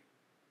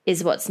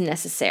is what's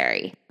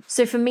necessary.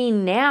 So for me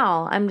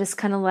now, I'm just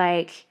kind of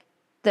like,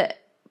 the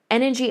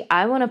energy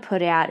I want to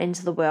put out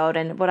into the world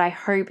and what I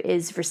hope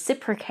is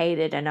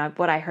reciprocated and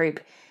what I hope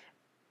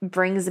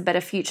brings a better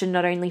future,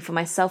 not only for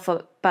myself,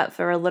 but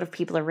for a lot of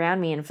people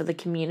around me and for the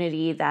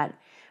community that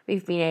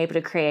we've been able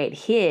to create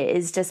here,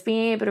 is just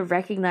being able to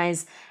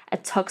recognize a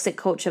toxic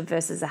culture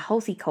versus a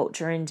healthy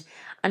culture, and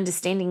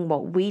understanding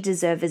what we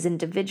deserve as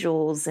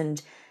individuals,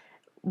 and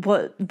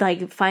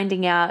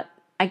finding out,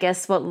 I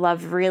guess, what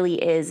love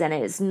really is. And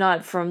it's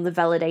not from the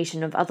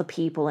validation of other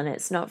people, and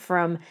it's not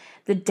from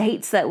the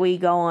dates that we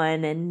go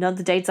on, and not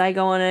the dates I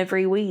go on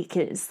every week.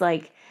 It's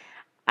like,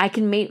 I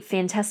can meet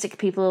fantastic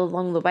people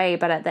along the way,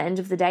 but at the end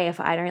of the day, if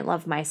I don't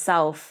love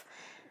myself,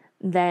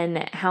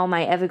 then how am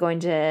I ever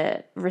going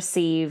to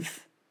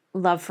receive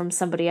love from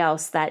somebody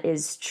else that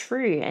is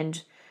true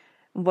and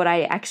what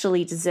I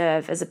actually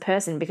deserve as a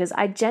person? Because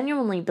I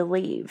genuinely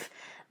believe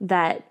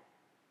that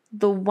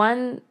the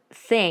one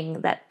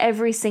thing that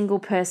every single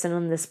person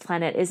on this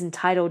planet is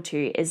entitled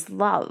to is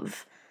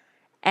love.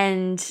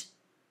 And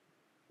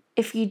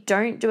if you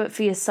don't do it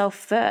for yourself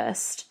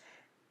first,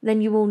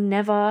 then you will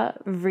never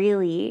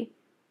really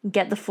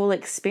get the full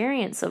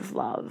experience of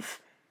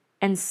love.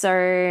 And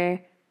so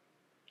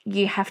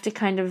you have to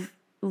kind of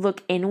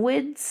look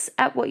inwards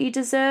at what you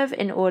deserve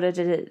in order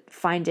to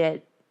find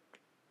it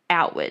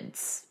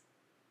outwards,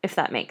 if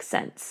that makes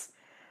sense.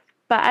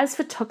 But as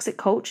for toxic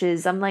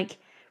cultures, I'm like,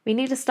 we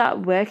need to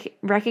start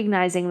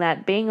recognizing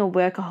that being a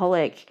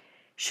workaholic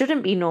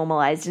shouldn't be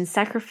normalized, and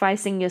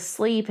sacrificing your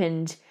sleep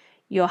and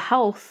your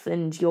health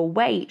and your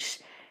weight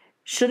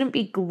shouldn't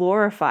be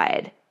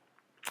glorified.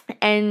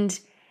 And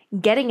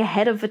getting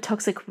ahead of a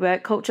toxic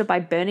work culture by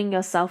burning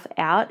yourself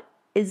out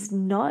is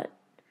not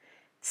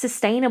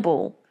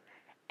sustainable.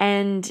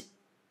 And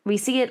we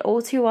see it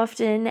all too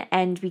often,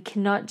 and we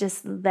cannot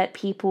just let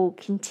people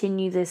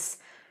continue this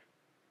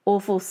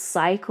awful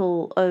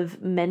cycle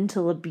of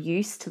mental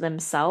abuse to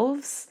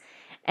themselves.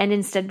 And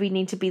instead, we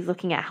need to be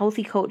looking at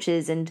healthy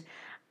cultures, and,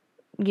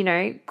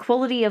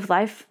 quality of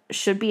life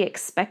should be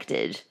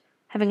expected.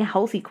 Having a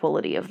healthy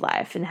quality of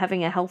life and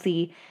having a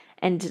healthy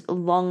and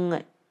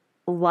long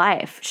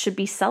life should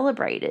be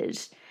celebrated.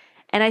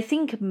 And I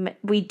think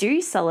we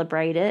do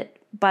celebrate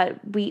it, but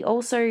we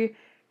also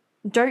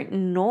don't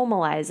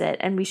normalize it,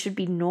 and we should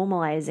be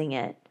normalizing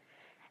it.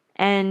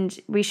 And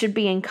we should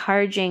be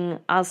encouraging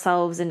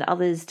ourselves and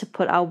others to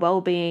put our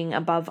well-being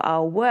above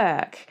our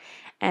work,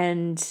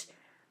 and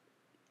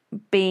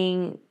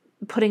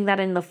putting that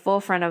in the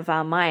forefront of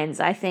our minds.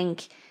 I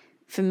think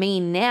for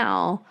me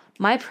now,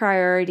 my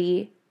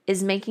priority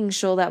is making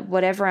sure that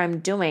whatever I'm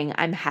doing,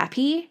 I'm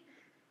happy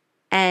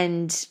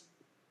and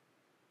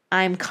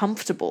I'm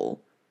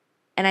comfortable.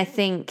 And I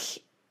think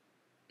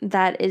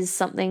that is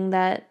something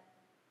that,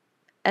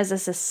 as a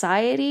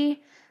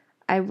society,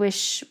 I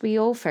wish we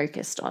all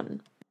focused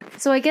on.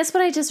 So I guess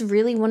what I just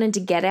really wanted to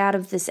get out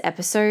of this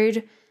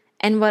episode,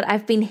 and what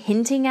I've been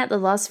hinting at the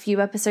last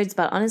few episodes,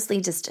 but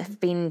honestly just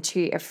have been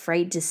too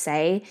afraid to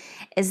say,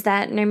 is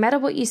that no matter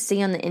what you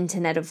see on the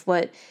internet of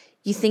what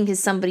you think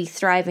is somebody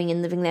thriving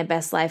and living their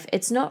best life,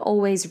 it's not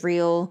always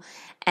real,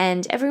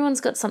 and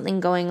everyone's got something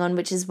going on,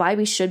 which is why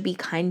we should be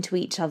kind to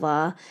each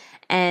other,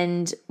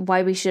 and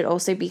why we should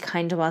also be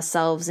kind to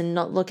ourselves and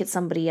not look at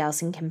somebody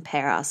else and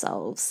compare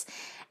ourselves.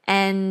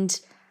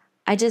 And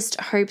I just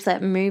hope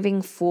that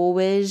moving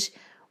forward,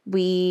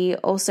 we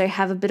also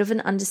have a bit of an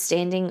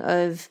understanding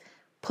of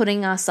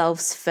putting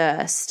ourselves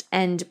first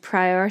and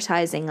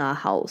prioritizing our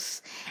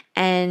health,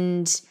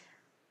 and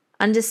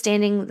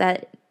understanding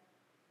that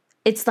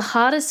it's the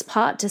hardest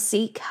part to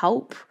seek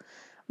help,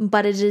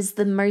 but it is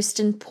the most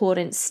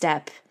important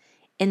step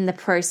in the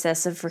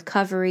process of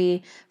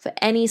recovery for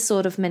any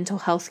sort of mental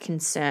health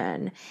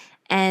concern.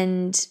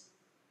 And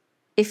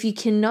if you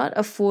cannot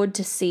afford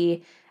to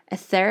see a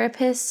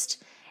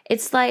therapist,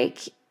 it's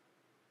like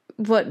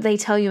what they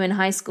tell you in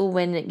high school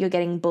when you're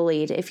getting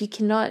bullied. If you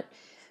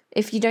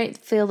don't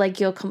feel like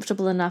you're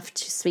comfortable enough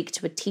to speak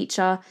to a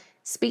teacher,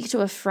 speak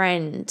to a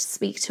friend,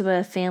 speak to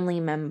a family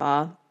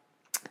member.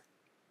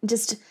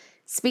 Just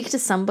speak to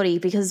somebody,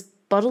 because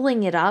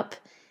bottling it up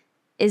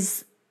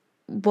is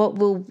what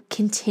will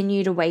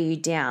continue to weigh you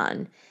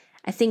down.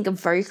 I think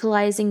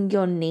vocalizing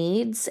your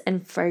needs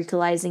and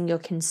vocalizing your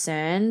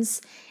concerns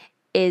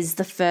is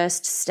the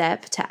first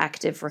step to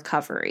active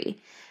recovery.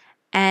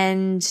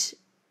 And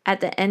at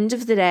the end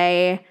of the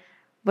day,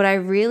 what I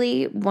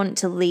really want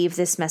to leave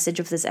this message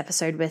of this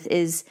episode with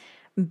is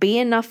be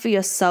enough for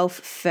yourself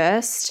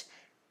first.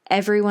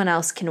 Everyone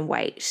else can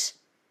wait.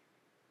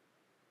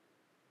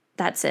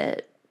 That's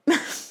it.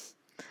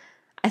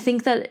 I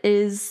think that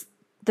is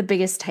the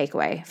biggest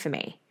takeaway for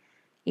me.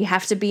 You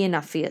have to be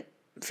enough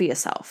for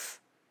yourself.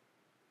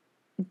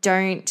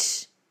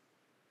 Don't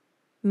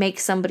make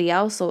somebody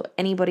else or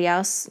anybody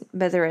else,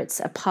 whether it's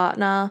a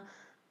partner,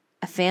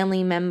 a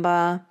family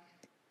member,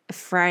 a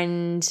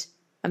friend,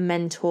 a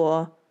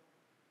mentor,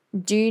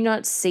 do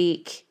not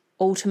seek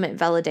ultimate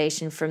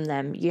validation from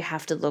them. You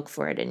have to look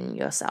for it in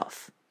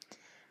yourself.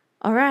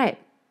 All right.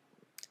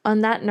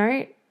 On that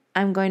note,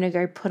 I'm going to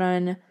go put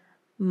on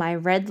my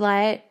red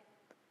light.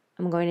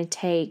 I'm going to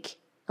take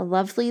a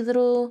lovely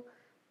little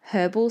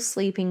herbal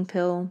sleeping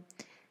pill,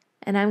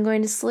 and I'm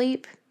going to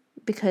sleep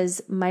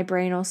because my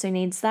brain also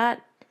needs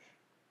that.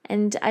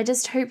 And I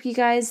just hope you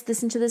guys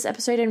listen to this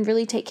episode and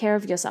really take care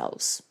of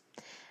yourselves.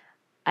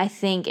 I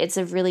think it's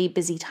a really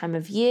busy time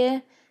of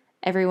year.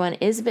 Everyone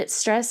is a bit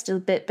stressed, a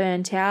bit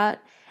burnt out,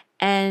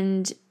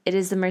 and it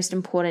is the most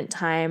important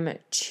time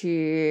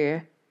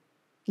to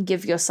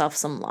give yourself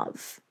some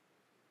love.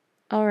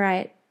 All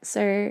right,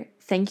 so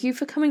thank you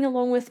for coming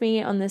along with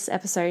me on this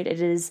episode.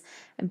 It is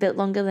a bit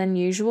longer than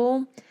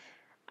usual.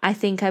 I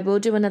think I will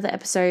do another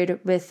episode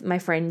with my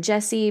friend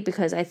Jessie,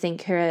 because I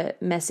think her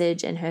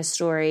message and her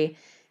story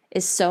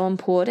is so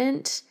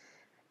important,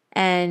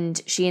 and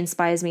she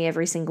inspires me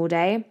every single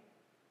day.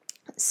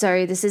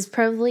 So this is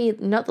probably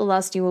not the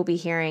last you will be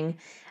hearing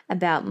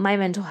about my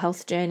mental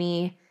health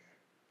journey,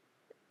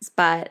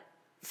 but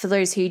for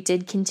those who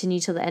did continue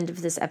till the end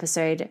of this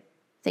episode,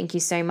 thank you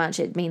so much.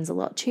 It means a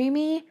lot to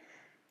me.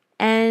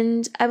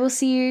 And I will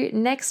see you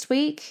next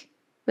week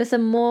with a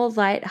more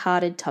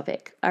light-hearted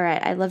topic. All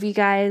right, I love you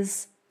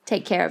guys.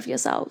 Take care of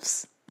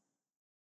yourselves.